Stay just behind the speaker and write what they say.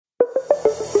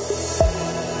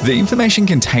The information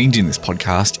contained in this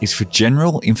podcast is for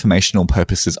general informational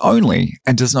purposes only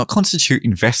and does not constitute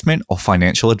investment or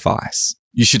financial advice.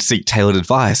 You should seek tailored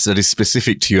advice that is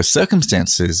specific to your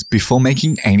circumstances before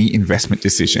making any investment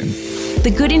decision.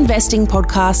 The Good Investing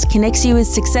Podcast connects you with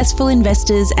successful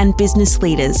investors and business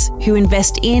leaders who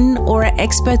invest in or are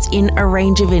experts in a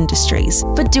range of industries,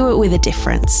 but do it with a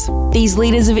difference. These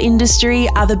leaders of industry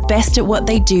are the best at what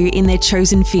they do in their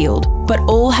chosen field, but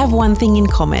all have one thing in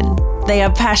common. They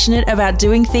are passionate about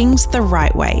doing things the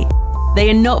right way. They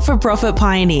are not-for-profit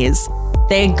pioneers.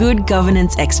 They are good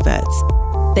governance experts.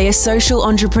 They are social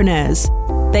entrepreneurs.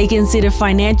 They consider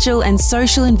financial and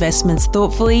social investments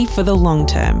thoughtfully for the long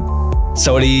term.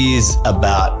 So it is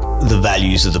about the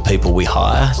values of the people we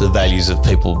hire, the values of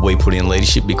people we put in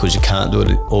leadership, because you can't do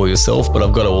it all yourself. But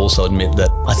I've got to also admit that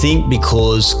I think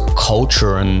because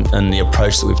culture and the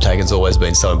approach that we've taken has always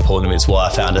been so important to me, it's why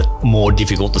I found it more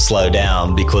difficult to slow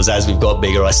down, because as we've got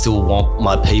bigger, I still want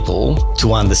my people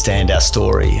to understand our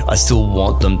story. I still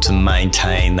want them to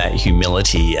maintain that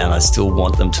humility, and I still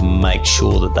want them to make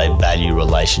sure that they value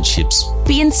relationships.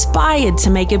 Be inspired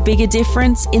to make a bigger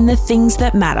difference in the things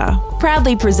that matter.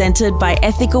 Proudly presented by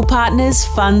Ethical Partners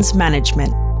Funds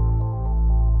Management.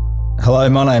 Hello,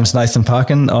 my name's Nathan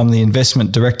Parkin. I'm the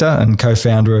Investment Director and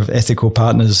co-founder of Ethical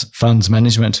Partners Funds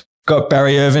Management. Got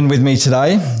Barry Irvin with me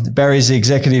today. Barry's the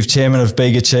Executive Chairman of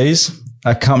Bega Cheese,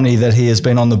 a company that he has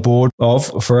been on the board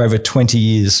of for over 20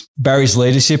 years. Barry's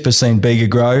leadership has seen Bega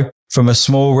grow from a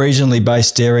small regionally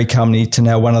based dairy company to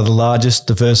now one of the largest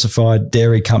diversified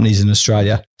dairy companies in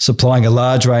Australia, supplying a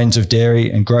large range of dairy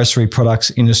and grocery products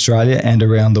in Australia and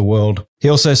around the world. He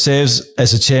also serves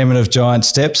as the chairman of Giant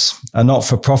Steps, a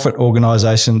not-for-profit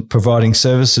organisation providing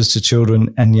services to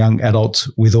children and young adults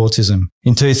with autism.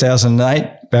 In 2008,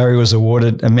 Barry was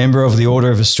awarded a member of the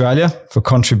Order of Australia for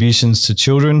contributions to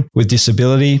children with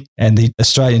disability and the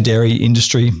Australian dairy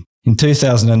industry. In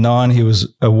 2009, he was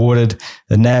awarded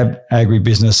the NAB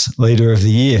Agribusiness Leader of the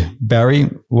Year. Barry,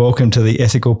 welcome to the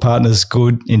Ethical Partners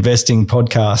Good Investing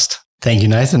Podcast. Thank you,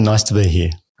 Nathan. Nice to be here.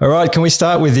 All right, can we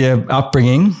start with your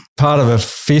upbringing? Part of a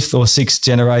fifth or sixth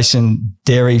generation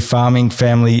dairy farming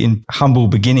family in humble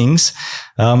beginnings.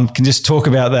 Can you just talk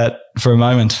about that for a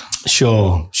moment?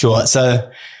 Sure. So,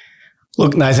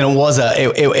 look, Nathan, it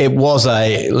was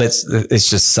a let's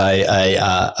just say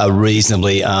a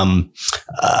reasonably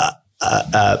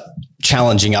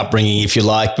challenging upbringing, if you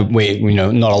like. But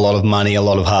not a lot of money, a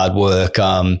lot of hard work.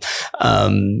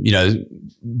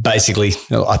 Basically,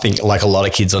 I think like a lot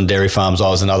of kids on dairy farms, I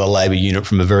was another labour unit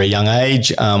from a very young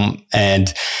age, and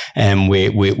we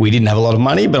didn't have a lot of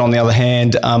money. But on the other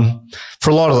hand,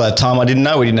 for a lot of that time, I didn't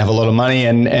know we didn't have a lot of money,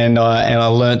 and I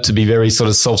learnt to be very sort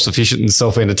of self-sufficient and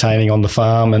self-entertaining on the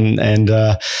farm, and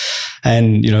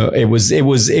it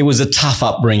was a tough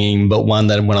upbringing, but one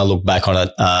that when I look back on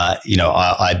it, I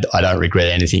don't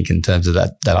regret anything in terms of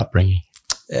that upbringing.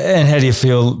 And how do you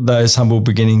feel those humble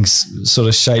beginnings sort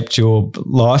of shaped your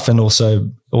life and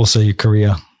also your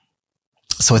career?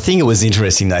 So I think it was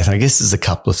interesting, Nathan. I guess there's a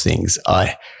couple of things.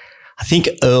 I think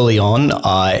early on,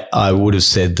 I would have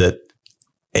said that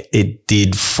it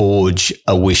did forge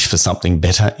a wish for something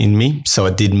better in me. So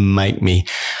it did make me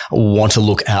want to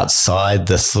look outside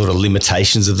the sort of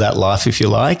limitations of that life, if you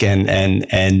like,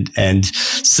 and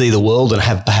see the world and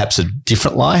have perhaps a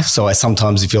different life. So I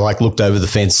sometimes, if you like, looked over the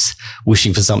fence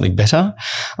wishing for something better.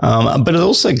 But it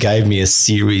also gave me a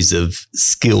series of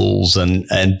skills and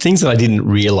things that I didn't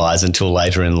realize until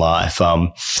later in life.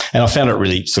 And I found it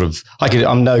really sort of,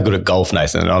 I'm no good at golf,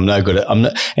 Nathan. I'm no good at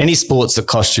any sports that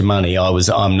cost you money.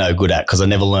 I'm no good at, because I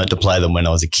never learned to play them when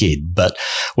I was a kid. But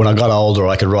when I got older,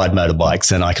 I could ride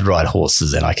motorbikes and I could ride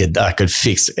horses and I could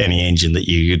fix any engine that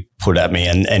you could put at me,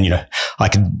 and I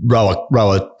could row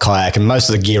a kayak, and most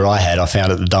of the gear I had I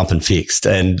found at the dump and fixed.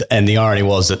 And the irony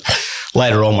was that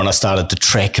later on, when I started to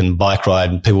trek and bike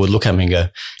ride, and people would look at me and go,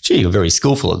 "Gee, you're very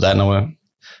skillful at that." And I went,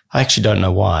 I actually don't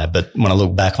know why, but when I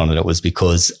look back on it, it was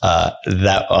because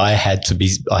that I had to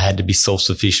be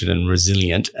self-sufficient and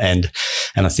resilient, and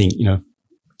I think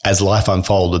as life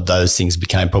unfolded, those things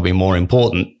became probably more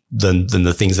important than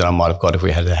the things that I might have got if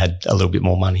we had a little bit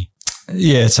more money.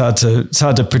 Yeah, it's hard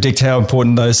to predict how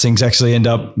important those things actually end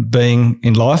up being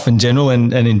in life in general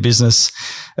and in business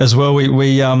as well.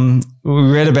 We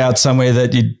read about somewhere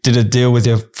that you did a deal with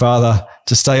your father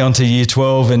to stay on to year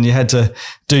 12, and you had to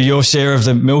do your share of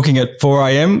the milking at 4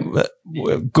 a.m.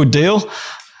 Good deal.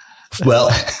 Well,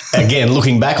 again,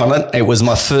 looking back on it, it was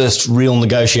my first real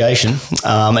negotiation.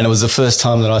 And it was the first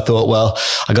time that I thought, well,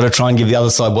 I got to try and give the other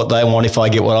side what they want if I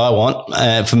get what I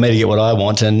want, for me to get what I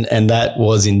want. And that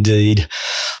was indeed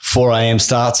 4 a.m.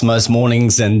 starts most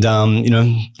mornings, and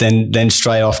then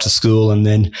straight off to school, and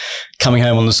then coming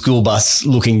home on the school bus,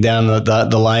 looking down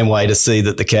the laneway to see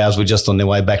that the cows were just on their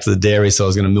way back to the dairy. So I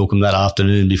was going to milk them that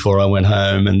afternoon before I went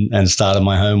home and started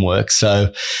my homework.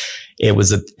 So it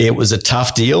was a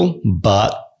tough deal,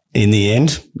 but in the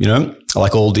end,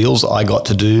 like all deals, I got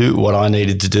to do what I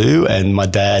needed to do. And my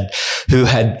dad, who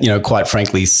had, quite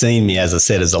frankly, seen me, as I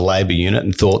said, as a labour unit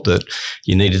and thought that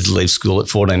you needed to leave school at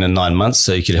 14 and 9 months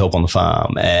so you could help on the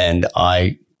farm. And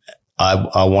I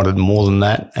wanted more than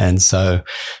that. And so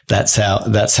that's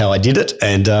how I did it.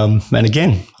 And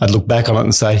again, I'd look back on it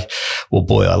and say, well,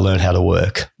 boy, I learned how to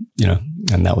work,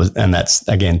 and that's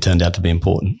again turned out to be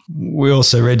important. We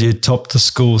also read you topped the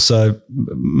school, so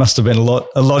must have been a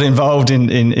lot involved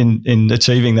in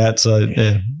achieving that. So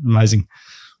yeah, amazing.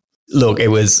 Look, it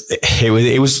was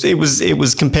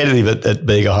competitive at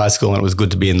Bega High School, and it was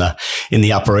good to be in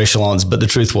the upper echelons. But the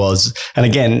truth was, and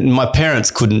again, my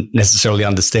parents couldn't necessarily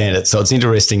understand it. So it's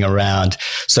interesting around.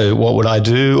 So what would I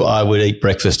do? I would eat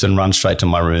breakfast and run straight to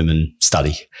my room and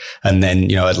study. And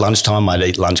then, at lunchtime, I'd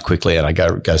eat lunch quickly and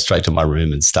I'd go straight to my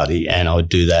room and study. And I would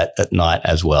do that at night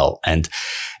as well. And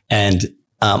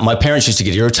my parents used to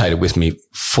get irritated with me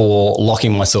for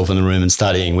locking myself in the room and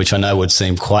studying, which I know would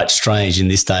seem quite strange in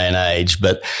this day and age.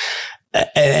 But,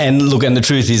 and look, and the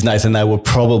truth is, Nathan, they were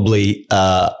probably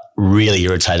really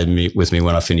irritated with me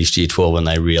when I finished year 12, when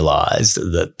they realised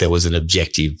that there was an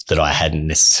objective that I hadn't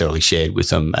necessarily shared with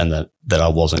them, and that I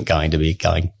wasn't going to be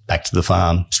going back to the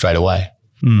farm straight away.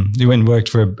 You went and worked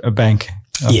for a bank.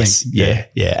 I think.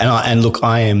 Yeah. And look,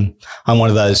 I'm one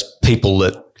of those people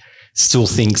that still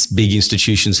thinks big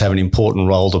institutions have an important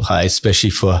role to play, especially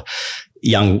for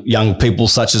young people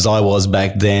such as I was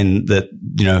back then, that,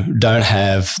 don't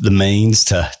have the means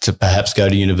to perhaps go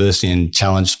to university and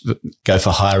go for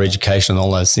higher education and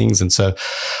all those things. And so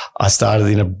I started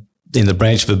in the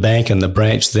branch of a bank, and the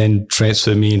branch then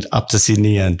transferred me up to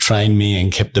Sydney and trained me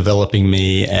and kept developing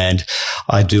me. And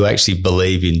I do actually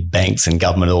believe in banks and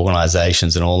government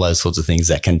organisations and all those sorts of things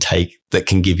that can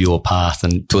give you a path.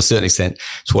 And to a certain extent,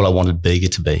 it's what I wanted Bega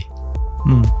to be.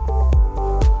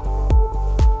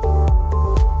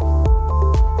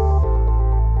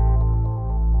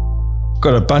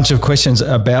 Got a bunch of questions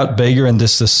about Bega and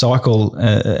just the cycle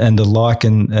and the like,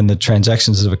 and the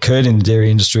transactions that have occurred in the dairy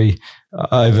industry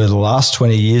over the last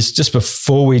 20 years. Just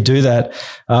before we do that,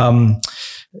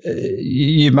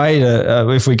 you made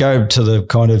if we go to the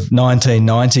kind of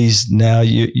 1990s now,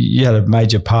 you had a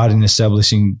major part in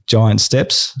establishing Giant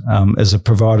Steps as a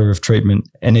provider of treatment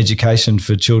and education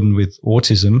for children with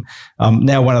autism.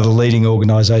 Now one of the leading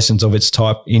organisations of its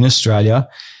type in Australia.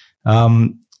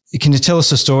 Can you tell us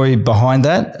the story behind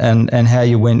that and how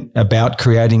you went about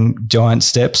creating Giant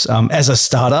Steps as a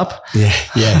startup?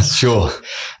 Yeah, sure.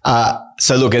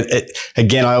 So look,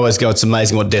 again, I always go, it's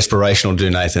amazing what desperation will do,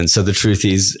 Nathan. So the truth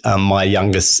is, my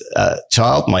youngest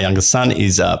son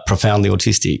is profoundly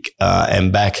autistic.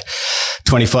 And back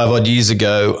 25 odd years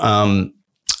ago,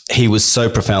 he was so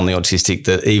profoundly autistic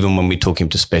that even when we took him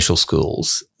to special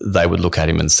schools, they would look at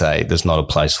him and say, there's not a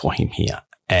place for him here.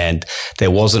 And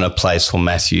there wasn't a place for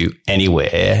Matthew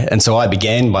anywhere. And so I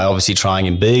began by obviously trying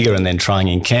in Bega, and then trying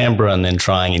in Canberra, and then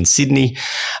trying in Sydney.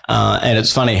 And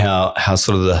it's funny how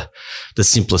sort of the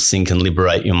simplest thing can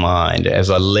liberate your mind. As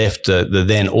I left the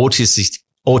then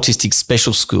autistic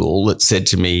special school that said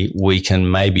to me, we can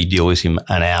maybe deal with him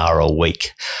an hour a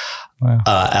week. Wow.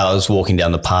 I was walking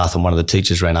down the path, and one of the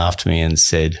teachers ran after me and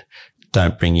said,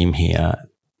 don't bring him here.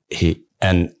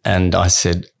 And I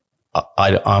said,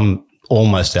 I'm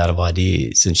almost out of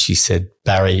ideas. And she said,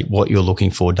 Barry, what you're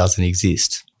looking for doesn't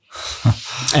exist.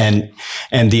 and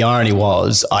the irony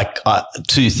was,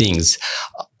 two things.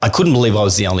 I couldn't believe I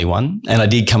was the only one. And I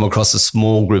did come across a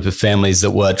small group of families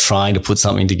that were trying to put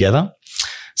something together.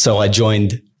 So I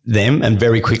joined them, and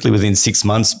very quickly, within 6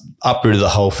 months, uprooted the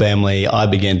whole family. I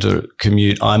began to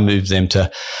commute. I moved them to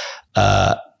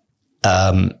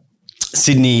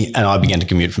Sydney, and I began to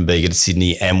commute from Bega to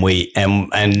Sydney. And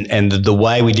the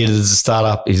way we did it as a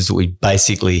startup is that we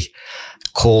basically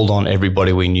called on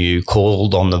everybody we knew,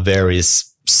 called on the various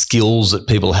skills that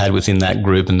people had within that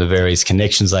group and the various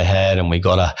connections they had. And we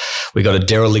got a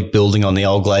derelict building on the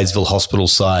old Gladesville Hospital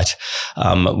site.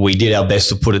 We did our best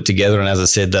to put it together. And as I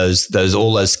said,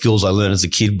 all those skills I learned as a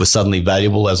kid were suddenly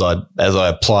valuable as I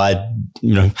applied,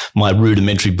 my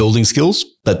rudimentary building skills,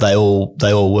 but they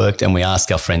all worked, and we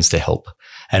asked our friends to help.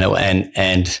 And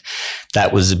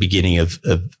that was the beginning of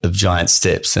Giant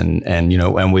Steps.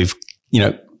 And we've,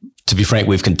 to be frank,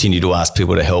 we've continued to ask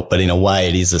people to help, but in a way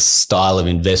it is a style of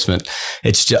investment.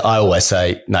 It's just, I always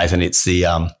say, Nathan, it's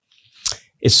the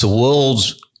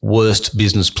world's worst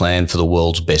business plan for the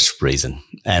world's best reason.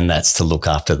 And that's to look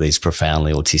after these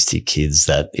profoundly autistic kids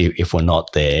that if we're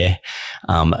not there,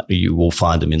 you will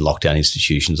find them in lockdown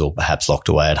institutions or perhaps locked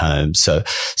away at home. So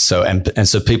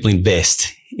people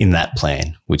invest in that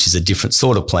plan, which is a different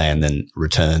sort of plan than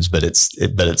returns, but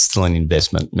it's still an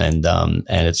investment. And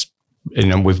it's,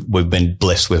 we've been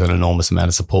blessed with an enormous amount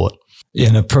of support. Yeah,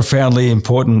 and a profoundly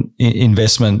important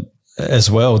investment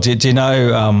as well. Do you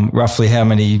know roughly how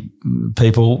many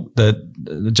people that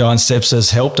Giant Steps has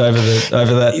helped over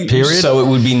that period? So it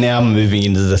would be now moving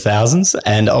into the thousands,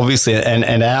 and obviously,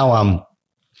 and our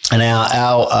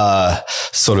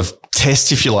sort of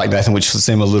test, if you like, Nathan, which will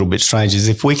seem a little bit strange, is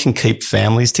if we can keep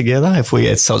families together.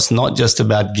 So it's not just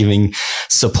about giving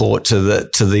support to the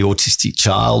autistic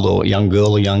child or young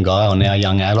girl or young guy or now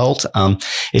young adult.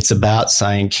 It's about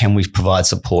saying, can we provide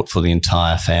support for the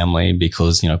entire family?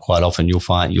 Because, quite often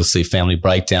you'll see family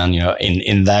breakdown,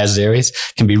 in those areas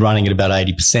can be running at about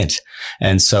 80%.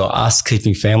 And so us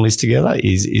keeping families together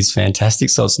is fantastic.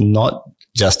 So it's not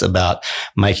just about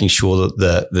making sure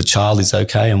that the child is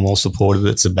okay and well supported.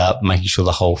 It's about making sure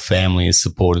the whole family is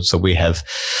supported. So we have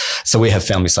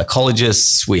family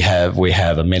psychologists. We have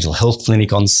a mental health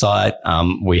clinic on site.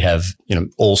 We have,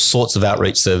 all sorts of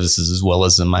outreach services as well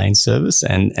as the main service.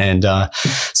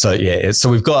 So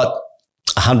we've got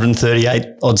 138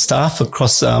 odd staff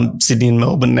across Sydney and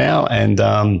Melbourne now. And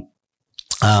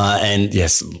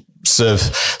yes,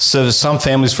 serve some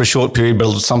families for a short period,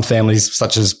 but some families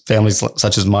such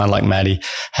as mine, like Maddie,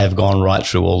 have gone right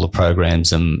through all the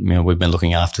programs, and we've been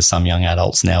looking after some young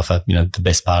adults now for the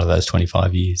best part of those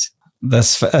 25 years.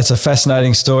 That's a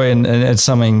fascinating story, and it's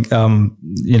something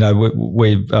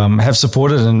we have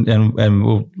supported and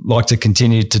will like to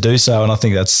continue to do so. And I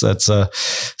think that's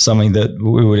something that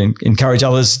we would encourage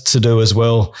others to do as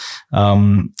well.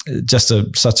 Just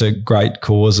such a great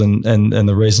cause, and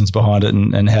the reasons behind it,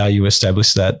 and how you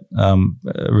established that. A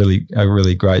really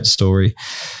great story.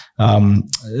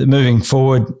 Moving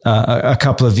forward, a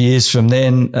couple of years from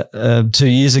then, 2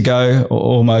 years ago,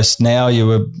 almost now, you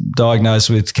were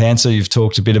diagnosed with cancer. You've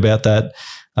talked a bit about that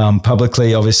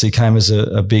publicly. Obviously, came as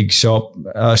a big shock.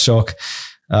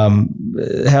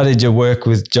 How did your work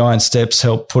with Giant Steps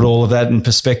help put all of that in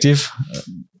perspective?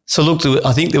 So, look,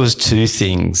 I think there was two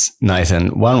things,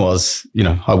 Nathan. One was,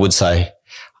 I would say,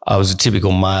 I was a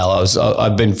typical male.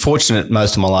 I've been fortunate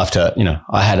most of my life to,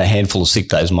 I had a handful of sick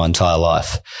days my entire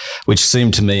life, which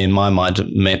seemed to me in my mind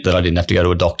meant that I didn't have to go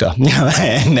to a doctor,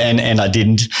 and I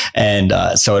didn't. And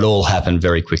so it all happened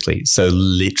very quickly. So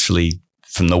literally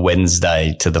from the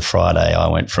Wednesday to the Friday, I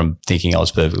went from thinking I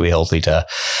was perfectly healthy to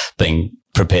being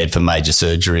prepared for major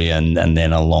surgery and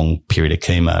then a long period of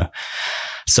chemo.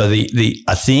 So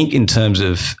I think in terms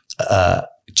of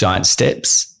Giant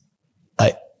Steps,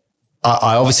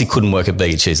 I obviously couldn't work at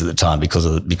Bega Cheese at the time but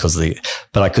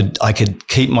I could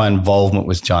keep my involvement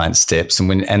with Giant Steps,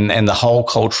 and the whole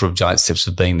culture of Giant Steps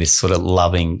of being this sort of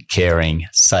loving, caring,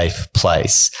 safe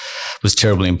place was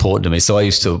terribly important to me. So I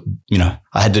used to,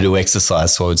 I had to do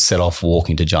exercise, so I would set off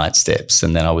walking to Giant Steps,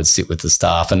 and then I would sit with the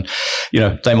staff, and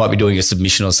they might be doing a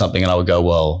submission or something, and I would go,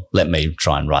 well, let me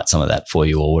try and write some of that for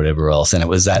you or whatever else. And it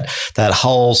was that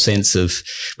whole sense of,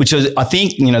 which was, I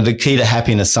think, the key to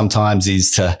happiness sometimes is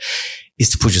to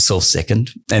put yourself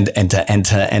second and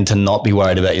to not be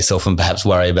worried about yourself and perhaps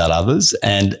worry about others.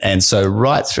 And so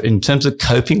right through, in terms of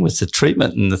coping with the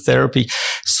treatment and the therapy,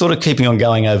 sort of keeping on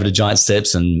going over to Giant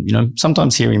Steps, and,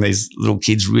 sometimes hearing these little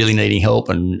kids really needing help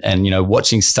and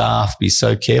watching staff be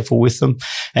so careful with them.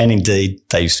 And indeed,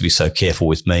 they used to be so careful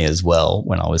with me as well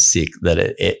when I was sick,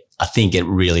 that I think it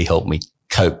really helped me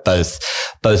cope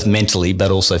both mentally,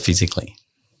 but also physically.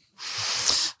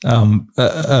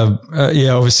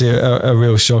 Obviously a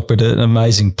real shock, but an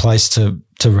amazing place to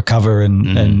recover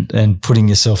and putting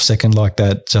yourself second like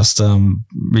that just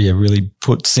really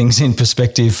puts things in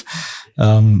perspective.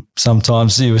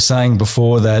 Sometimes you were saying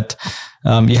before that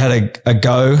you had a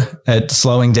go at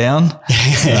slowing down,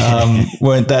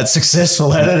 weren't that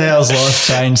successful at it. How's life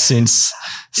changed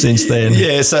since then?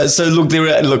 Yeah. So look,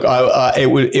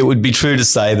 it would be true to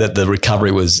say that the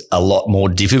recovery was a lot more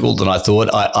difficult than I thought.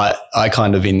 I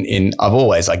kind of I've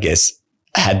always, I guess,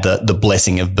 had the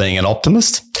blessing of being an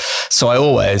optimist. So I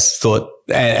always thought,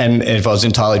 and if I was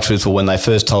entirely truthful, when they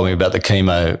first told me about the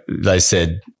chemo, they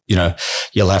said,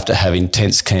 you'll have to have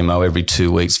intense chemo every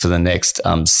 2 weeks for the next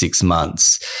 6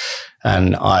 months.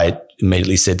 And I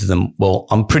immediately said to them, well,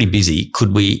 I'm pretty busy.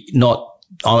 Could we not?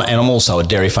 And I'm also a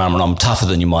dairy farmer, and I'm tougher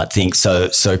than you might think. So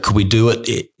could we do it?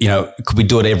 Could we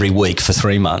do it every week for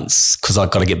 3 months? Because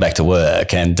I've got to get back to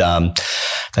work. And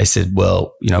they said,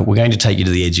 well, we're going to take you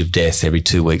to the edge of death every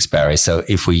 2 weeks, Barry. So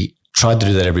if we tried to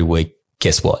do that every week,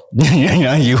 guess what?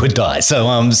 You would die.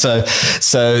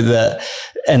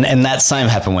 And that same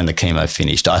happened when the chemo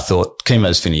finished. I thought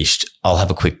chemo's finished. I'll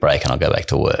have a quick break and I'll go back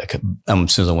to work.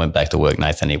 As soon as I went back to work,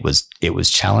 Nathan, it was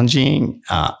challenging,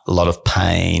 a lot of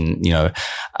pain.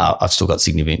 I've still got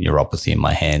significant neuropathy in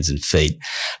my hands and feet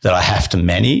that I have to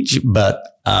manage, but,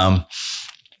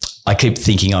 I keep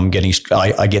thinking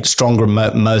I get stronger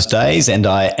most days, and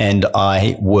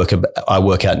I work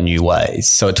out new ways.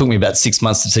 So it took me about 6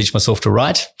 months to teach myself to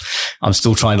write. I'm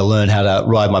still trying to learn how to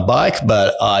ride my bike,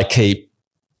 but I keep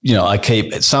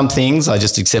some things I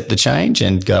just accept the change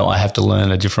and go, I have to learn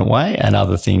a different way. And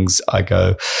other things I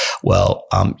go, well,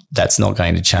 that's not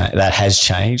going to change. That has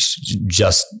changed.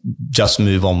 Just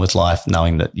move on with life,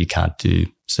 knowing that you can't do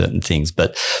certain things.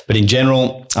 But in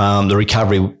general, the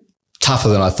recovery, tougher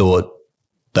than I thought,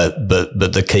 but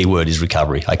the key word is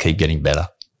recovery. I keep getting better.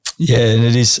 Yeah, and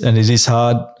it is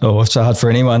hard, or it's hard for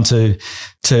anyone to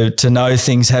know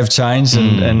things have changed,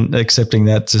 and accepting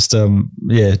that just a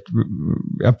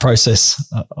process.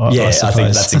 I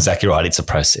think that's exactly right. It's a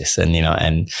process, and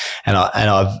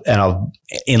I've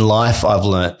in life I've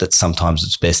learnt that sometimes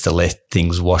it's best to let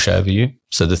things wash over you.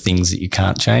 So the things that you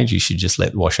can't change, you should just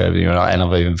let wash over you. And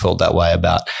I've even felt that way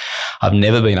about. I've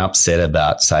never been upset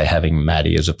about, say, having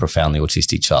Maddie as a profoundly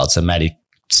autistic child. So Maddie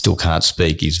still can't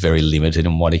speak. He's very limited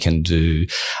in what he can do.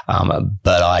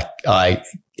 But I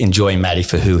enjoy Maddie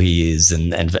for who he is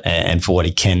and for what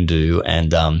he can do.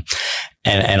 And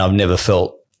I've never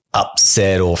felt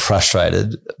upset or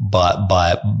frustrated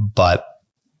by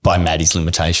Maddie's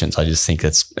limitations. I just think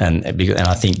and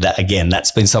I think that, again,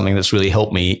 that's been something that's really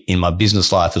helped me in my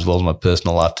business life as well as my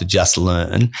personal life, to just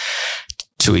learn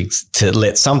to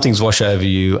let some things wash over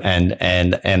you and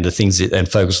the things and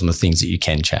focus on the things that you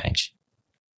can change.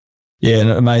 Yeah, an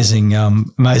amazing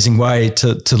way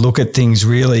to look at things,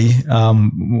 really.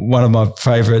 One of my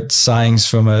favourite sayings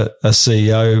from a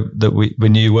CEO that we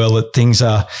knew well, that things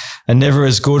are never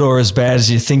as good or as bad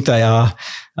as you think they are.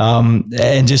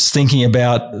 And just thinking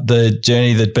about the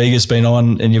journey that Bega's been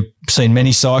on, and you've seen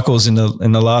many cycles in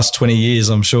the last 20 years,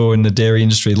 I'm sure, in the dairy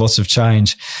industry, lots of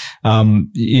change.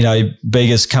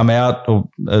 Bega's come out, or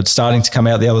starting to come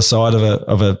out the other side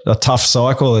of a tough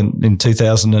cycle in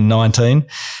 2019.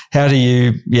 How do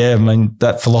you,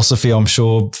 that philosophy, I'm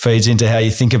sure, feeds into how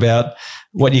you think about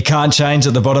what you can't change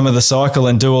at the bottom of the cycle,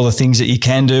 and do all the things that you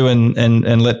can do,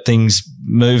 and let things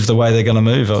move the way they're going to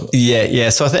move. Yeah.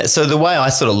 So the way I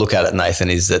sort of look at it, Nathan,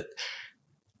 is that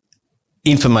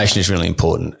information is really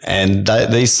important, and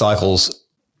these cycles,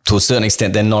 to a certain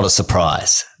extent, they're not a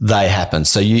surprise. They happen.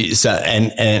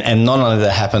 And not only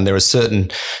they happen, there are certain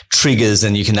triggers,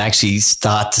 and you can actually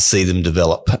start to see them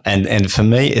develop. And for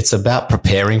me, it's about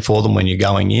preparing for them when you're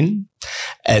going in.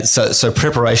 And so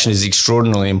preparation is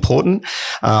extraordinarily important.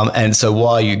 And so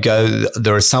while you go,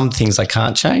 there are some things I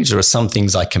can't change. There are some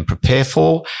things I can prepare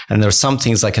for, and there are some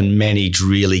things I can manage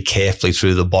really carefully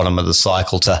through the bottom of the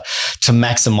cycle to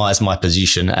maximize my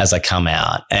position as I come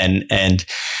out. And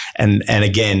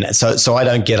again, so I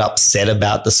don't get upset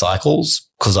about the cycles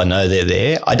because I know they're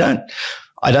there. I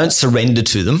don't surrender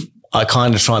to them. I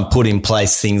kind of try and put in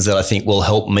place things that I think will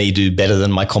help me do better than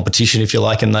my competition, if you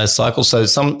like, in those cycles. So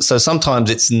sometimes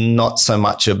it's not so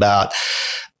much about,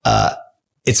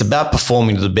 it's about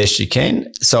performing to the best you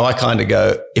can. So I kind of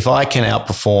go, if I can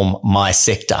outperform my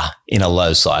sector in a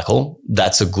low cycle,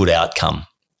 that's a good outcome.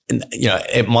 And,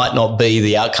 it might not be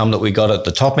the outcome that we got at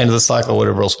the top end of the cycle or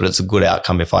whatever else, but it's a good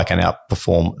outcome if I can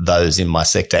outperform those in my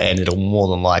sector, and it'll more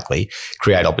than likely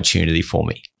create opportunity for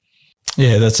me.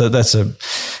 Yeah, that's a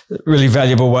really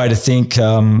valuable way to think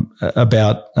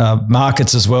about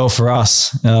markets as well for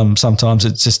us. Sometimes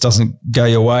it just doesn't go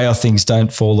your way, or things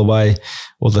don't fall the way,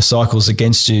 or the cycle's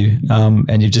against you,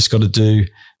 and you've just got to do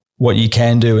what you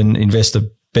can do and invest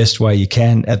the best way you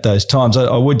can at those times.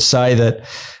 I would say that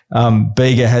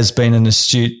Bega has been an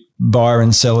astute buyer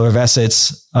and seller of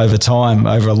assets over time,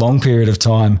 over a long period of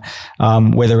time,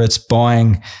 whether it's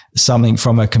buying something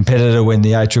from a competitor when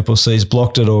the ACCC's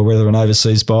blocked it, or whether an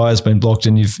overseas buyer's been blocked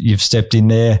and you've stepped in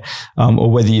there, or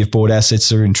whether you've bought assets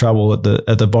that are in trouble at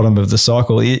the bottom of the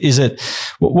cycle. Is it,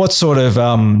 what sort of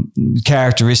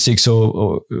characteristics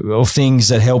or things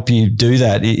that help you do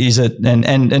that? Is it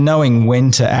and knowing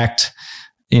when to act?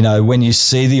 When you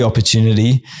see the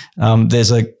opportunity,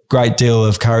 there's a great deal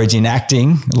of courage in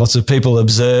acting. Lots of people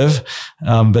observe,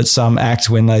 but some act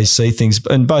when they see things.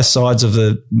 And both sides of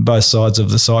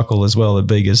the cycle as well.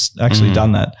 Bega's actually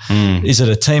done that. Is it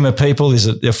a team of people? Is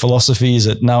it a philosophy? Is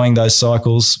it knowing those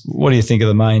cycles? What do you think are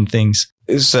the main things?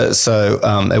 So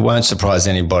it won't surprise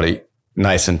anybody,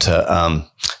 Nathan,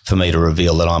 for me to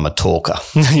reveal that I'm a talker,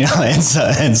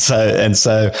 and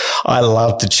so I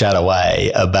love to chat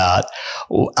away about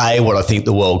A, what I think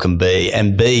the world can be,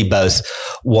 and B, both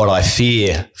what I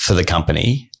fear for the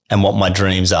company and what my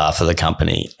dreams are for the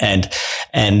company, and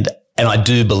I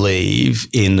do believe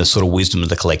in the sort of wisdom of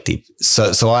the collective.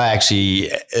 So I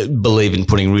actually believe in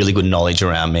putting really good knowledge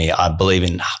around me. I believe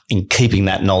in keeping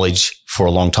that knowledge for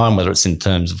a long time, whether it's in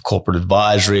terms of corporate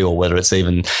advisory or whether it's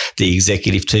even the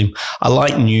executive team. I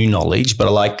like new knowledge, but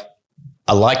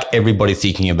I like everybody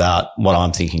thinking about what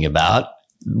I'm thinking about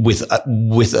with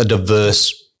a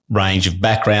diverse range of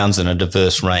backgrounds and a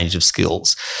diverse range of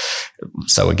skills.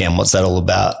 So again, what's that all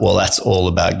about? Well, that's all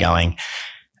about going,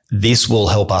 this will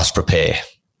help us prepare.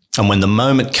 And when the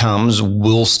moment comes,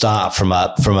 we'll start from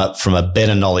a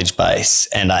better knowledge base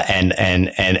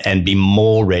and be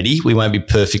more ready. We won't be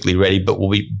perfectly ready, but we'll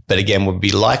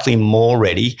be likely more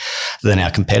ready than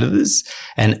our competitors,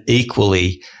 and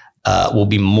equally we'll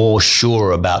be more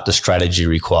sure about the strategy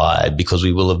required because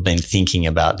we will have been thinking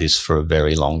about this for a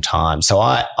very long time. So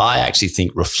I actually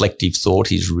think reflective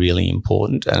thought is really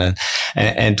important,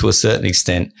 and to a certain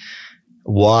extent,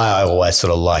 why I always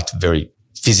sort of liked very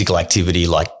physical activity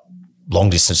like long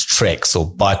distance treks or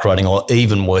bike riding or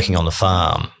even working on the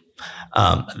farm,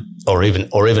 or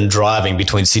even driving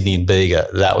between Sydney and Bega.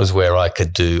 That was where I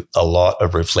could do a lot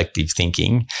of reflective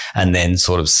thinking and then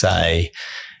sort of say,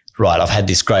 right, I've had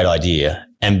this great idea,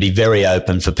 and be very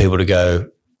open for people to go,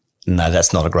 no,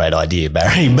 that's not a great idea,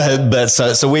 Barry. But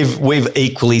so we've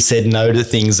equally said no to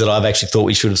things that I've actually thought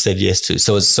we should have said yes to.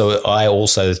 So I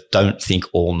also don't think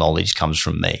all knowledge comes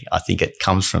from me. I think it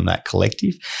comes from that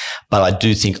collective, but I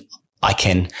do think I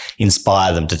can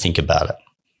inspire them to think about it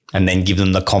and then give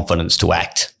them the confidence to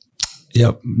act.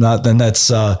 Yep. No, then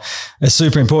that's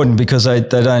super important because they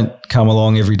don't come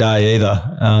along every day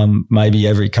either. Maybe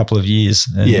every couple of years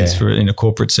in a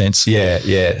corporate sense. Yeah.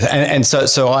 And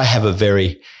so I have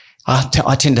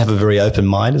I tend to have a very open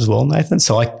mind as well, Nathan.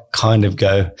 So I kind of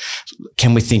go,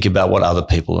 can we think about what other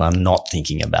people are not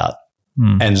thinking about?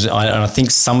 And I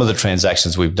think some of the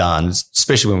transactions we've done,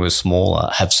 especially when we were smaller,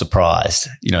 have surprised,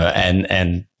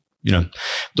 and there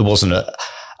wasn't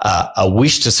a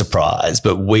wish to surprise,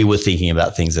 but we were thinking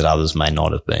about things that others may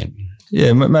not have been.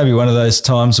 Yeah, maybe one of those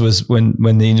times was when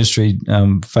the industry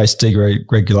faced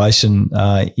deregulation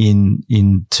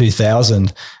in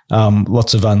 2000.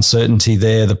 Lots of uncertainty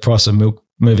there. The price of milk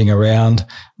moving around.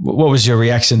 What was your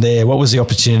reaction there? What was the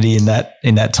opportunity in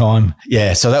that time?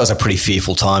 Yeah, so that was a pretty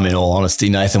fearful time, in all honesty,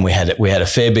 Nathan. We had a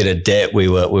fair bit of debt. We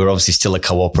were obviously still a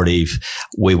cooperative.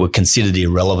 We were considered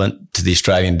irrelevant to the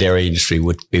Australian dairy industry.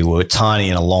 We were tiny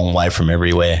and a long way from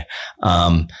everywhere.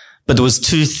 But there was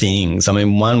two things. I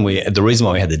mean, one, the reason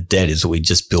why we had the debt is that we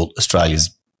just built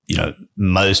Australia's,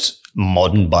 most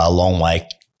modern by a long way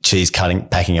cheese cutting,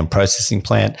 packing and processing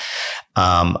plant.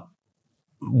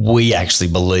 We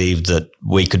actually believed that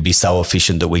we could be so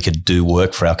efficient that we could do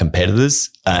work for our competitors,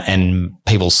 and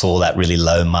people saw that really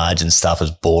low margin stuff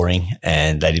as boring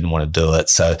and they didn't want to do it.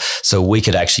 So we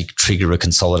could actually trigger a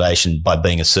consolidation by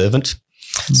being a servant.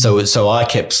 So I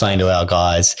kept saying to our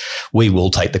guys, we will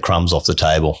take the crumbs off the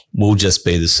table. We'll just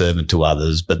be the servant to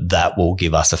others, but that will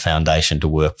give us a foundation to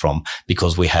work from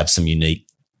because we have some unique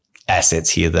assets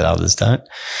here that others don't.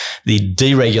 The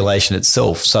deregulation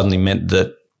itself suddenly meant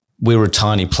that we were a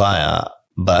tiny player,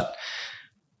 but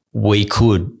we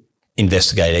could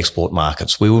investigate export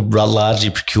markets. We were largely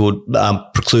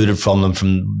precluded from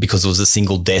them because there was a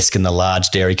single desk, and the large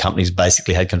dairy companies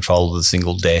basically had control of the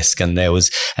single desk. And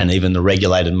even the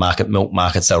regulated milk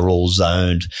markets, they were all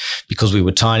zoned. Because we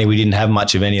were tiny, we didn't have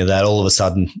much of any of that. All of a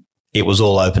sudden, it was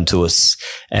all open to us,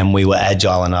 and we were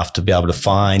agile enough to be able to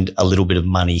find a little bit of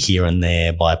money here and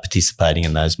there by participating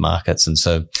in those markets. And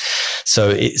so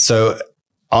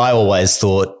I always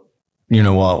thought, you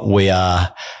know what, we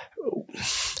are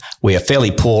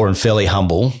fairly poor and fairly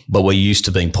humble, but we're used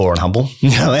to being poor and humble,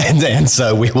 and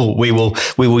so we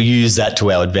will use that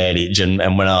to our advantage. And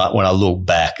when I look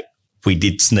back, we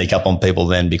did sneak up on people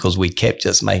then because we kept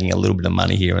just making a little bit of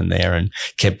money here and there and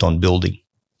kept on building.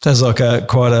 Sounds like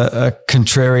quite a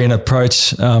contrarian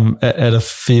approach at a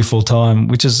fearful time,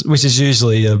 which is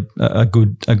usually a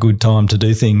good time to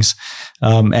do things,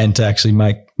 and to actually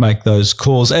make those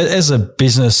calls. As a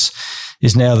business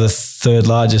is now the third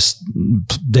largest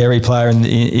dairy player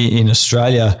in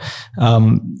Australia,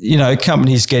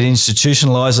 companies get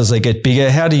institutionalized as they get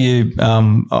bigger. How do you?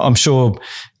 I'm sure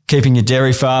keeping your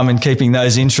dairy farm and keeping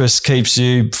those interests keeps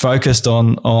you focused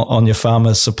on your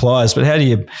farmers' suppliers. But how do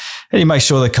you make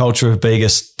sure the culture of Bega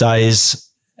stays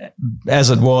as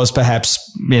it was perhaps,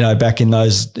 back in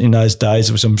those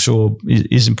days, which I'm sure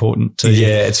is important to you.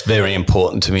 Yeah, it's very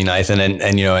important to me, Nathan.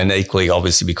 And equally,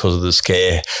 obviously, because of the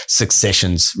scare,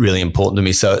 succession's really important to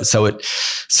me. So it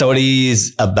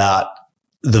is about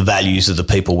the values of the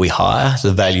people we hire,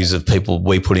 the values of people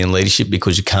we put in leadership,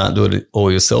 because you can't do it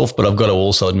all yourself. But I've got to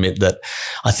also admit that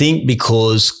I think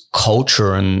because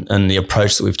culture and the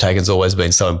approach that we've taken has always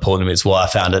been so important to me, it's why I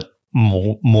found it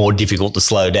more difficult to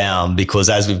slow down, because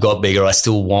as we've got bigger, I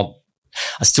still want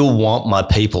my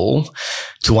people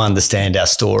to understand our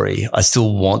story. I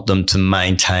still want them to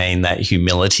maintain that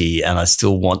humility, and I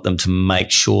still want them to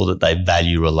make sure that they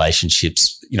value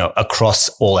relationships, across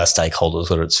all our stakeholders,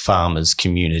 whether it's farmers,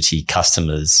 community,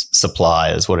 customers,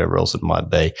 suppliers, whatever else it might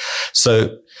be.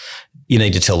 So you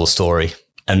need to tell the story.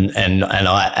 And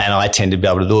I tend to be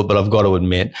able to do it, but I've got to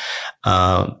admit,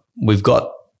 we've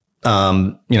got,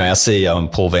 our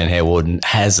CEO, Paul Van Herwood,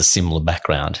 has a similar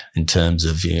background in terms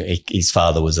of, his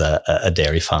father was a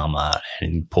dairy farmer,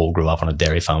 and Paul grew up on a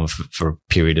dairy farm for a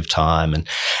period of time.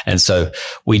 And so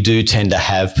we do tend to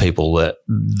have people that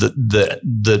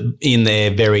in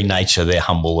their very nature, they're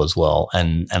humble as well.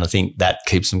 And I think that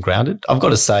keeps them grounded. I've got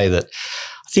to say that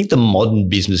I think the modern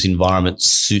business environment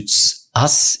suits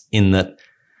us in that,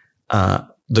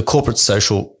 the corporate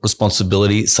social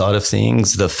responsibility side of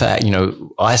things, the fact,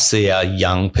 I see our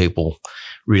young people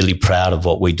really proud of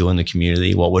what we do in the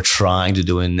community, what we're trying to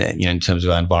do in terms of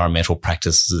our environmental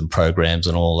practices and programs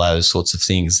and all those sorts of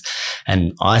things.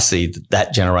 And I see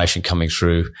that generation coming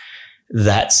through,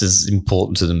 that's as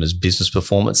important to them as business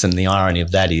performance. And the irony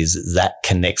of that is that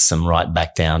connects them right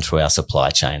back down to our supply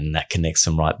chain, and that connects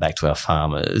them right back to our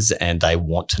farmers, and they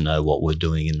want to know what we're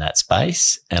doing in that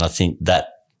space. And I think that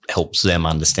helps them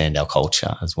understand our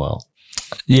culture as well.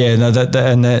 Yeah, no,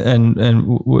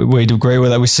 and we'd agree with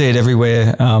that. We see it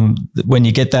everywhere. When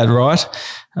you get that right,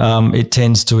 it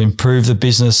tends to improve the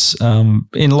business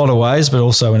in a lot of ways, but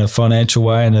also in a financial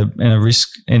way and a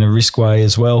risk way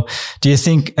as well. Do you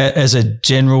think, as a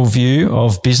general view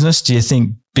of business, do you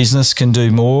think business can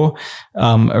do more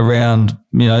around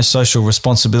social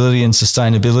responsibility and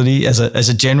sustainability as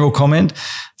a general comment?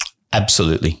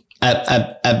 Absolutely.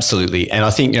 Absolutely. And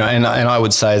I think, and I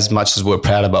would say, as much as we're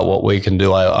proud about what we can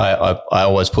do, I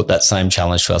always put that same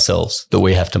challenge to ourselves, that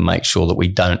we have to make sure that we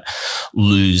don't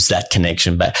lose that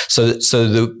connection back. So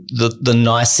the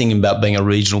nice thing about being a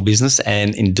regional business,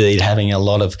 and indeed having a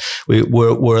lot of,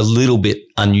 we're a little bit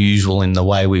unusual in the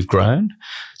way we've grown.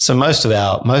 So most of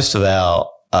our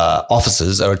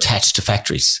offices are attached to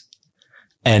factories.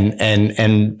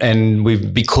 And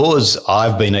we've, because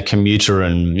I've been a commuter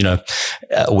and,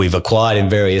 we've acquired in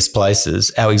various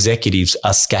places, our executives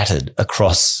are scattered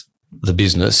across the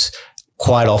business,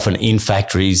 quite often in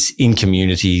factories, in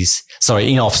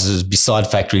offices beside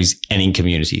factories and in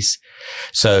communities.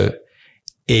 So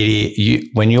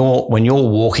when you're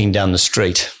walking down the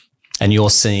street and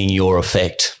you're seeing your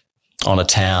effect on a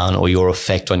town, or your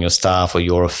effect on your staff, or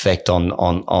your effect on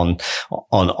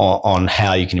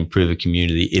how you can improve a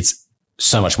community, it's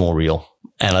so much more real.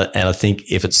 And I think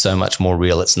if it's so much more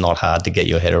real, it's not hard to get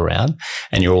your head around.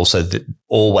 And you're also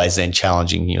always then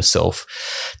challenging yourself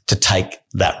to take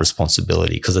that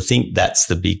responsibility, because I think that's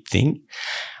the big thing.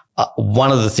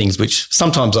 One of the things which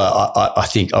sometimes I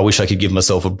think I wish I could give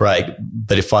myself a break,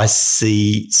 but if I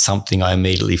see something, I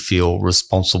immediately feel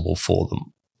responsible for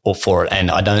them. Or for it.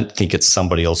 And I don't think it's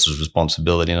somebody else's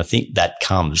responsibility. And I think that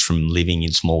comes from living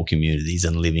in small communities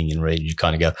and living in regions. You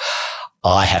kind of go,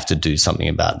 I have to do something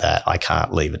about that. I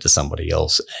can't leave it to somebody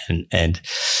else. And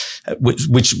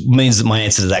which means that my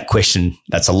answer to that question,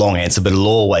 that's a long answer, but it'll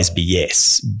always be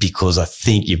yes, because I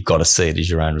think you've got to see it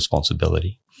as your own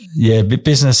responsibility. Yeah. But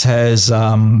business has,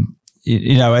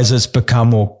 as it's become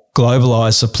more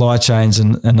globalized, supply chains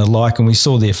and the like, and we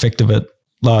saw the effect of it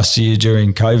last year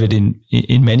during COVID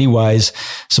in many ways.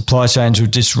 Supply chains were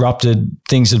disrupted.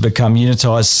 Things had become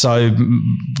unitized so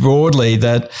broadly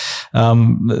that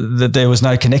there was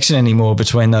no connection anymore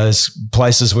between those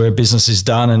places where business is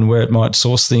done and where it might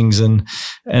source things. And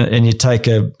you take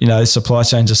supply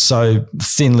chains are so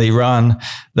thinly run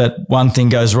that one thing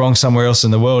goes wrong somewhere else in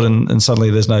the world and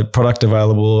suddenly there's no product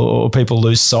available, or people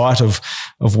lose sight of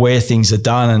where things are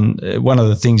done. And one of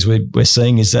the things we're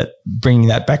seeing is that bringing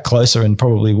that back closer, and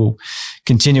probably will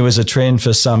continue as a trend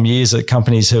for some years, that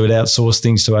companies who had outsourced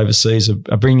things to overseas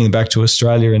are bringing them back to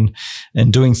Australia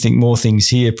and doing more things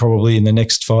here probably in the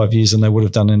next 5 years than they would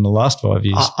have done in the last 5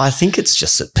 years. I think it's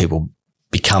just that people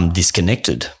become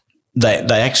disconnected. They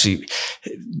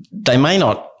may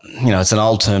not, it's an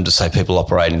old term to say people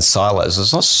operate in silos.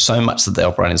 It's not so much that they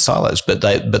operate in silos, but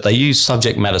they use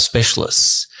subject matter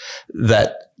specialists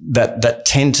that that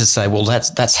tend to say, well,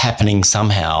 that's happening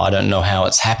somehow. I don't know how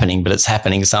it's happening, but it's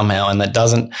happening somehow. And that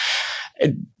doesn't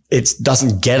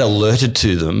get alerted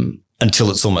to them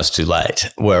until it's almost too late.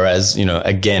 Whereas,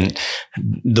 again,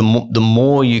 the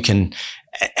more you can,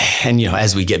 and,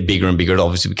 as we get bigger and bigger, it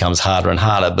obviously becomes harder and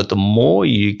harder, but the more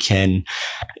you can,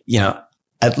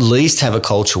 at least have a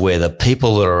culture where the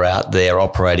people that are out there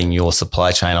operating your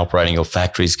supply chain, operating your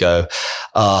factories go,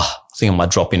 I think I might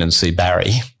drop in and see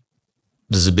Barry.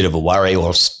 There's a bit of a worry,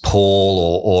 or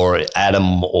Paul or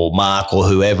Adam or Mark or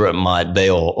whoever it might be,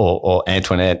 or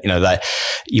Antoinette,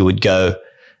 you would go,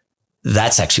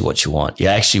 that's actually what you want. You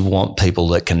actually want people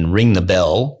that can ring the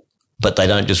bell, but they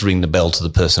don't just ring the bell to the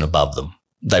person above them.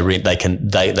 They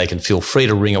can feel free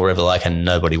to ring it wherever they like, and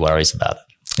nobody worries about it.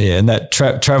 Yeah, and that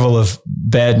travel of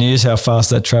bad news, how fast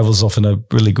that travels, is often a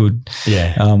really good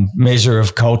measure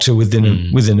of culture within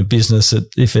a business. That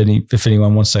if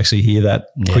anyone wants to actually hear that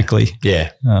quickly,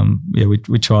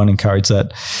 we try and encourage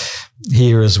that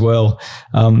here as well.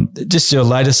 Just your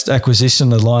latest acquisition,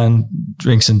 the Lion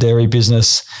Drinks and Dairy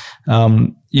business.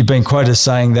 You've been quoted as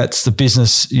saying that's the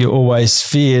business you always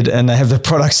feared, and they have the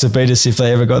products to beat us if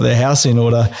they ever got their house in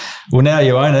order. Well, now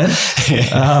you own it.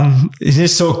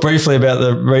 Just talk briefly about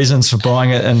the reasons for buying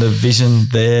it and the vision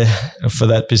there for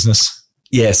that business.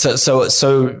 Yeah, so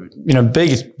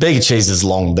Bega Cheese has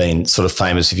long been sort of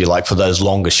famous, if you like, for those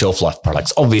longer shelf life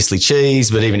products. Obviously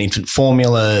cheese, but even infant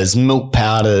formulas, milk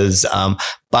powders,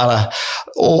 butter,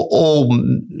 all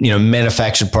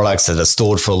manufactured products that are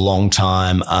stored for a long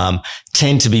time,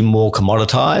 tend to be more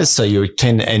commoditized. So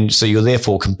you're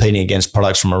therefore competing against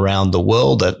products from around the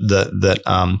world that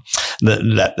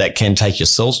can take your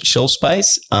shelf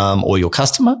space, or your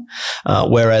customer.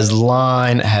 Whereas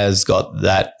Lion has got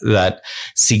that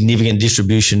significant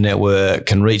distribution network,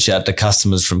 can reach out to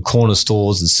customers from corner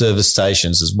stores and service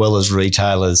stations as well as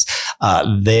retailers.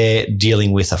 They're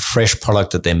dealing with a fresh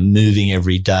product that they're moving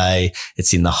every day.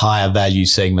 It's in the higher value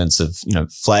segments of,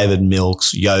 flavored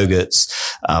milks, yogurts,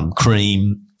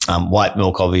 cream, white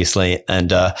milk, obviously.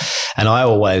 And I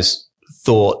always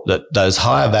thought that those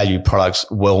higher value products,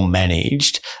 well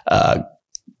managed,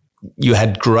 you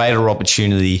had greater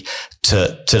opportunity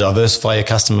to diversify your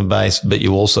customer base, but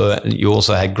you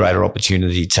also had greater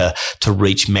opportunity to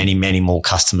reach many, many more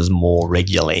customers more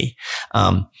regularly.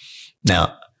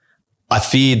 Now, I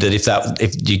feared that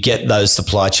if you get those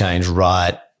supply chains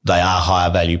right, they are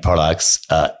higher value products.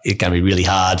 It's going to be really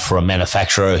hard for a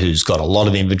manufacturer who's got a lot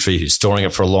of inventory, who's storing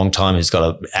it for a long time, who's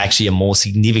got actually a more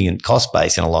significant cost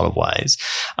base in a lot of ways,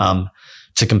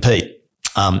 to compete.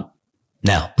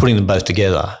 Now, putting them both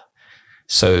together.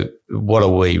 So what are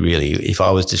we really, if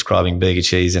I was describing Bega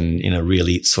Cheese in a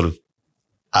really sort of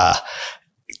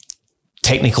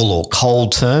technical or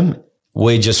cold term,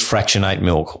 we just fractionate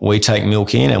milk. We take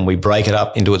milk in and we break it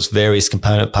up into its various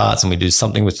component parts, and we do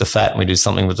something with the fat and we do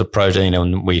something with the protein,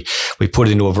 and we put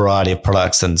it into a variety of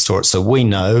products and store it. So we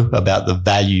know about the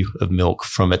value of milk,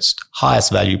 from its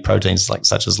highest value proteins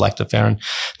such as lactoferrin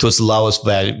to its lowest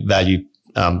value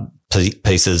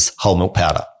pieces, whole milk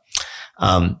powder.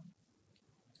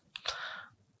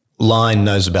 Lion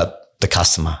knows about the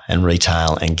customer and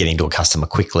retail and getting to a customer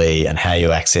quickly and how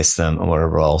you access them and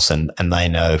whatever else. And they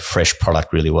know fresh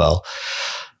product really well.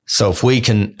 So if we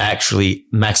can actually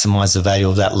maximize the value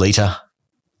of that litre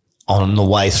on the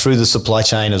way through the supply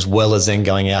chain, as well as then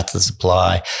going out to the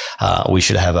supply, we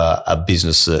should have a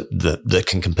business that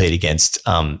can compete against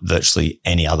virtually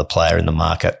any other player in the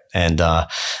market. And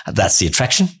that's the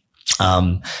attraction.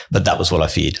 But that was what I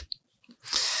feared.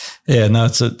 Yeah, no,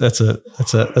 that's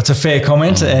a fair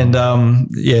comment, and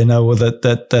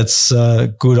that's a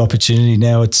good opportunity.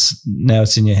 Now it's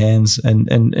in your hands,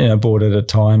 and bought at a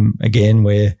time again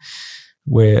where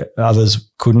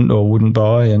others couldn't or wouldn't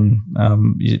buy, and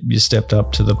you stepped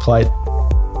up to the plate.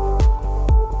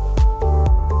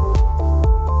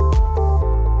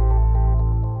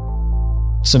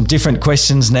 Some different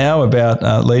questions now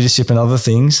about leadership and other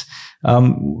things.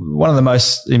 One of the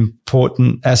most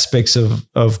important aspects of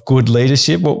good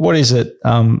leadership, what is it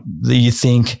that you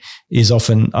think is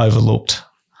often overlooked?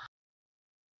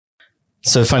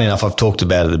 So funny enough, I've talked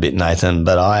about it a bit, Nathan,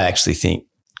 but I actually think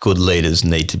good leaders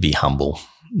need to be humble.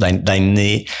 They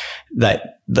need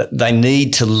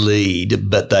to lead,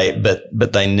 but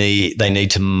they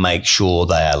need to make sure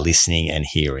they are listening and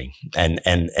hearing. And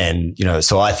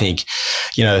so I think,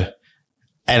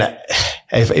 and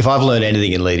if I've learned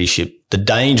anything in leadership, the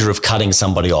danger of cutting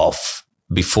somebody off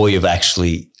before you've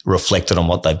actually reflected on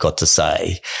what they've got to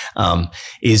say,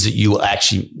 is that you will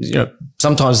actually,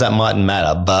 sometimes that mightn't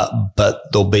matter, but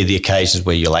there'll be the occasions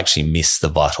where you'll actually miss the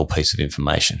vital piece of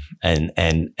information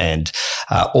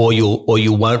or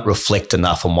you won't reflect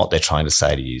enough on what they're trying to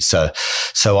say to you.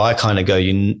 So I kind of go,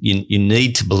 you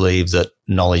need to believe that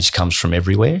knowledge comes from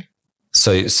everywhere.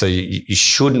 So you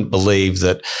shouldn't believe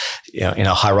that, in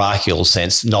a hierarchical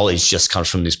sense, knowledge just comes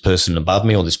from this person above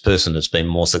me or this person that's been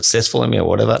more successful than me or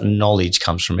whatever. Knowledge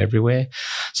comes from everywhere.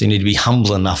 So you need to be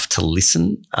humble enough to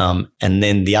listen. And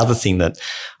then the other thing that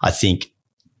I think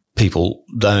people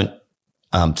don't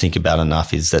think about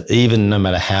enough is that even no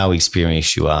matter how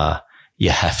experienced you are, you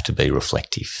have to be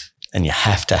reflective. And you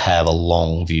have to have a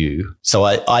long view. So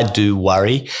I do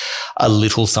worry a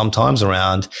little sometimes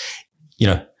around,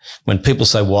 when people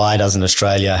say, why doesn't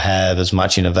Australia have as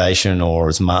much innovation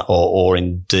or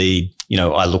indeed,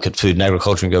 I look at food and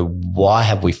agriculture and go, why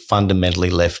have we fundamentally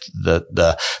left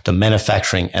the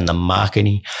manufacturing and the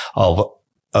marketing of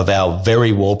our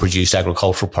very well-produced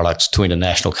agricultural products to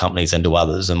international companies and to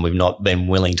others, and we've not been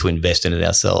willing to invest in it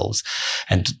ourselves?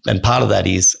 And part of that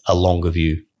is a longer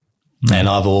view. Mm. And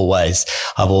I've always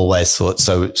thought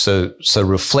so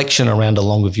reflection around a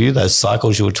longer view, those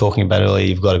cycles you were talking about earlier,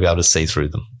 you've got to be able to see through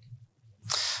them.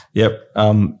 Yep.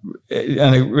 And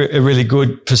a really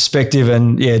good perspective,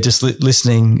 and just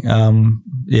listening,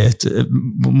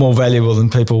 more valuable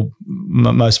than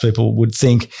most people would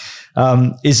think.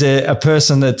 Is there a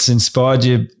person that's inspired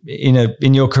you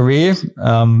in your career,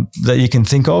 that you can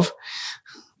think of?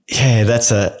 Yeah,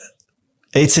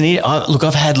 look,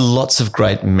 I've had lots of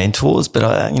great mentors,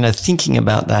 but thinking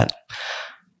about that,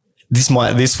 this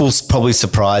will probably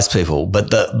surprise people, but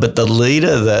the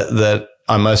leader that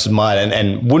I most admired,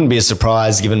 and wouldn't be a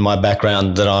surprise given my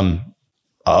background that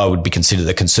I would be considered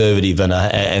a conservative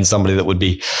and somebody that would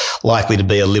be likely to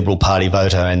be a Liberal Party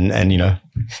voter, and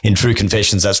in true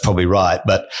confessions, that's probably right.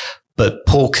 But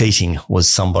Paul Keating was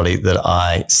somebody that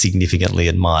I significantly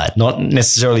admired. Not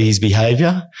necessarily his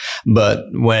behaviour, but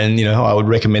when I would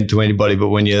recommend to anybody. But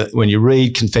when you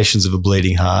read Confessions of a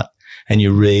Bleeding Heart and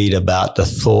you read about the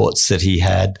thoughts that he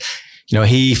had.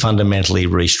 He fundamentally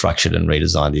restructured and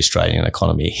redesigned the Australian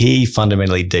economy. He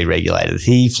fundamentally deregulated.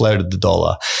 He floated the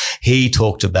dollar. He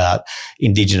talked about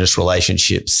Indigenous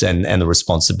relationships and the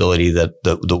responsibility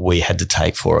that we had to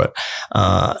take for it.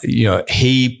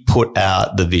 He put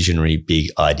out the visionary big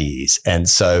ideas. And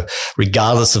so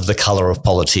regardless of the colour of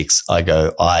politics,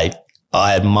 I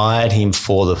admired him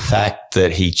for the fact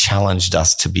that he challenged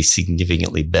us to be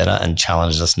significantly better and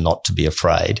challenged us not to be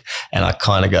afraid. And I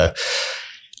kind of go,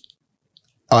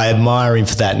 I admire him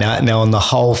for that. Now on the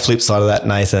whole flip side of that,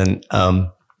 Nathan,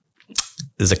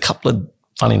 there's a couple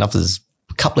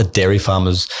of dairy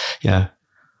farmers, Ron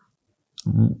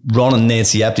and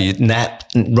Nancy Apps,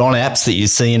 Ron Apps that you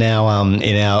see in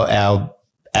our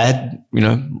ad,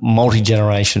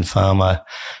 multi-generation farmer,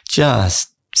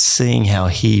 just seeing how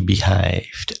he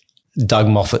behaved. Doug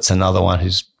Moffat's another one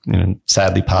who's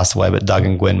sadly passed away, but Doug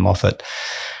and Gwen Moffat.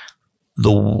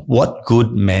 What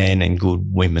good men and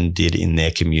good women did in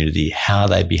their community, how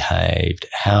they behaved,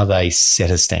 how they set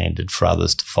a standard for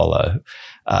others to follow,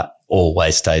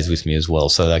 always stays with me as well.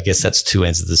 So I guess that's two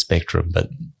ends of the spectrum, but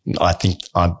I think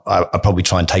I probably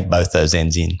try and take both those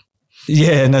ends in.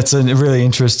 Yeah, and that's a really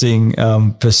interesting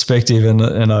perspective, and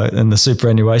the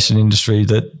superannuation industry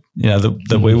that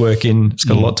that we work in. It's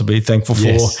got a lot to be thankful for.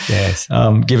 Yes.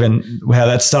 Given how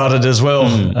that started as well.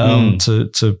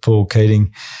 To Paul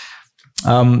Keating.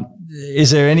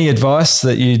 Is there any advice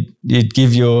that you'd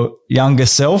give your younger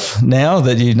self now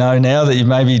that you that you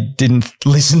maybe didn't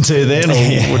listen to then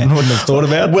or wouldn't have thought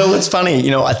about? Well, it's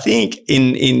funny, I think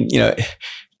in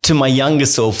to my younger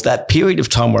self, that period of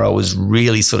time where I was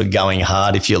really sort of going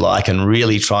hard, if you like, and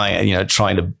really trying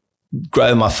to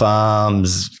grow my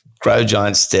farms, grow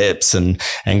Giant Steps and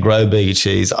grow Bega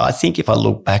Cheese. I think if I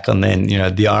look back on then,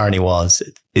 the irony was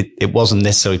it wasn't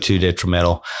necessarily too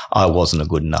detrimental. I wasn't a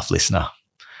good enough listener.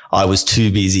 I was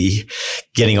too busy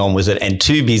getting on with it and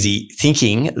too busy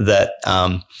thinking that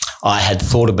I had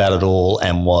thought about it all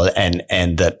and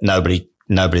that nobody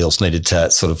else needed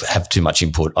to sort of have too much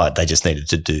input. They just needed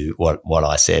to do what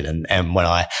I said. And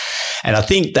I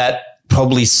think that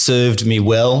probably served me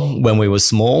well when we were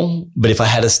small. But if I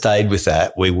had stayed with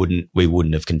that, we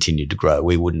wouldn't have continued to grow.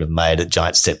 We wouldn't have made it.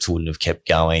 Giant Steps wouldn't have kept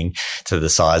going to the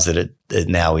size that it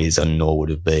now is, and nor would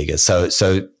have Bega. So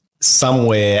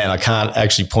somewhere, and I can't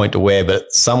actually point to where,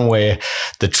 but somewhere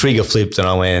the trigger flipped and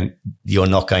I went, you're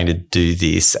not going to do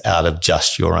this out of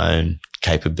just your own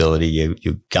capability. You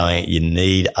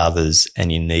need others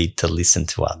and you need to listen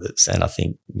to others. And I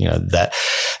think,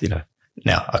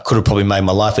 Now, I could have probably made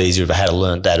my life easier if I had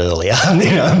learned that earlier, so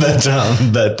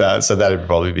that would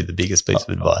probably be the biggest piece of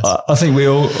advice. I think we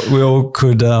all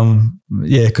could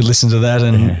listen to that,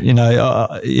 and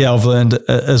I've learned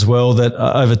as well that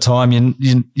over time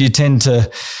you tend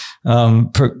to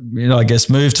I guess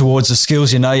move towards the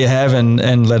skills you have,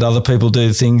 and let other people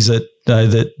do things that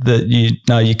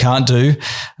you can't do,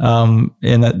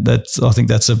 and that's I think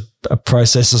that's a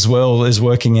process as well, is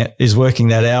working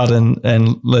that out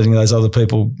and letting those other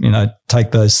people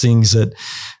take those things that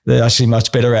they're actually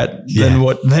much better at than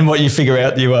what you figure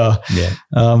out you are.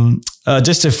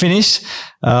 Just to finish,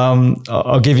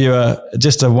 I'll give you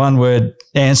just a one-word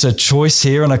answer choice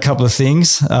here on a couple of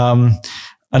things.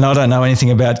 And I don't know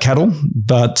anything about cattle,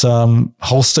 but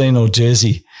Holstein or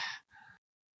Jersey?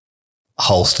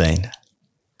 Holstein.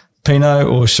 Pinot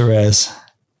or Shiraz?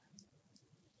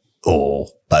 Or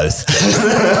both.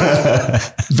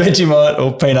 Vegemite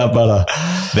or peanut butter?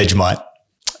 Vegemite.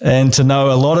 And to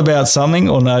know a lot about something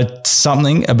or know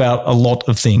something about a lot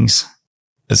of things?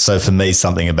 So for me,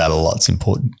 something about a lot's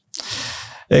important.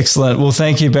 Excellent. Well,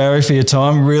 thank you, Barry, for your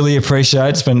time. Really appreciate it.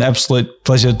 It's been an absolute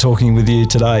pleasure talking with you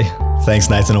today. Thanks,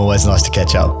 Nathan. Always nice to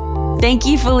catch up. Thank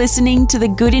you for listening to the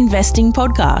Good Investing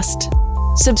Podcast.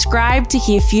 Subscribe to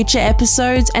hear future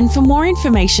episodes, and for more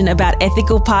information about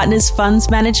Ethical Partners Funds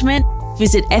Management,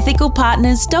 visit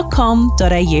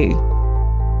ethicalpartners.com.au.